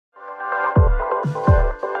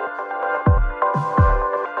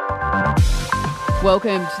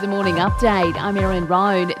Welcome to the Morning Update. I'm Erin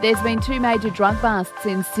Roan. There's been two major drug busts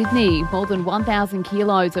in Sydney. More than 1,000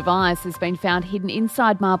 kilos of ice has been found hidden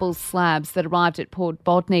inside marble slabs that arrived at Port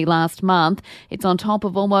Botany last month. It's on top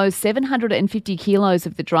of almost 750 kilos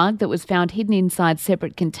of the drug that was found hidden inside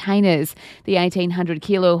separate containers. The 1,800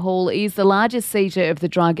 kilo haul is the largest seizure of the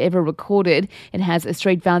drug ever recorded. It has a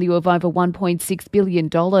street value of over $1.6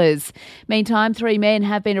 billion. Meantime, 3 men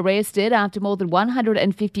have been arrested after more than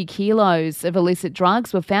 150 kilos of illicit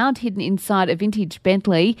drugs were found hidden inside a vintage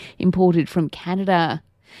Bentley imported from Canada.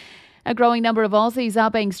 A growing number of Aussies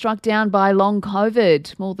are being struck down by long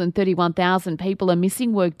COVID. More than 31,000 people are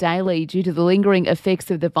missing work daily due to the lingering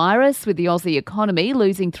effects of the virus, with the Aussie economy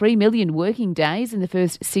losing 3 million working days in the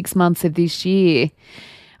first 6 months of this year.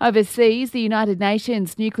 Overseas, the United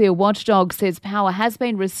Nations nuclear watchdog says power has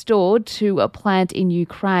been restored to a plant in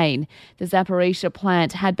Ukraine. The Zaporizhzhia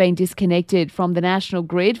plant had been disconnected from the national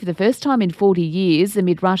grid for the first time in 40 years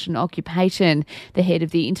amid Russian occupation. The head of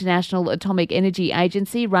the International Atomic Energy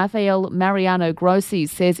Agency, Rafael Mariano Grossi,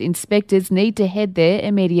 says inspectors need to head there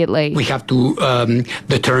immediately. We have to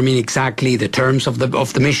determine exactly the terms of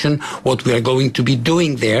the mission, what we are going to be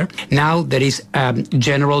doing there. Now there is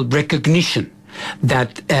general recognition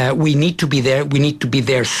that we need to be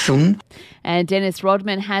there soon. And Dennis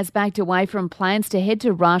Rodman has backed away from plans to head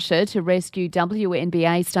to Russia to rescue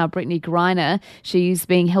WNBA star Brittany Griner. She's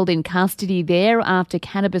being held in custody there after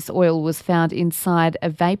cannabis oil was found inside a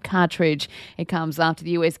vape cartridge. It comes after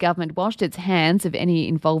the US government washed its hands of any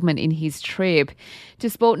involvement in his trip. To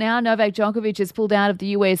sport now, Novak Djokovic has pulled out of the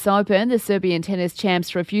US Open. The Serbian tennis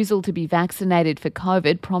champ's refusal to be vaccinated for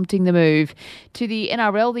COVID prompting the move. To the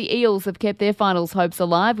NRL, the Eels have kept their finals hopes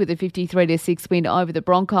alive with a 53-6 win over the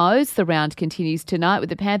Broncos. The round continues tonight with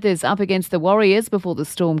the Panthers up against the Warriors before the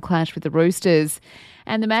Storm clash with the Roosters.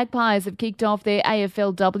 And the Magpies have kicked off their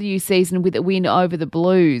AFLW season with a win over the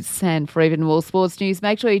Blues. And for even more sports news,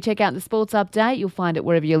 make sure you check out the Sports Update. You'll find it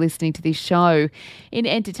wherever you're listening to this show. In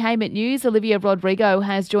entertainment news, Olivia Rodrigo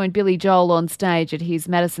has joined Billy Joel on stage at his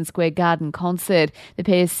Madison Square Garden concert. The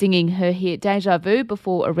pair singing her hit Deja Vu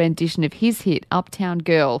before a rendition of his hit Uptown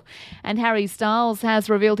Girl. And Harry Styles has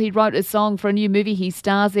revealed he wrote a song for a new movie he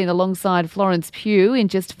stars in alongside Florence Pugh in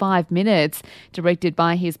just 5 minutes. Directed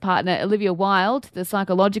by his partner Olivia Wilde, the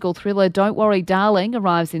psychological thriller Don't Worry Darling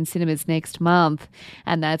arrives in cinemas next month.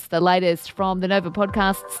 And that's the latest from the Nova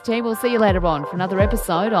Podcasts team. We'll see you later on for another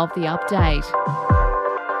episode of The Update.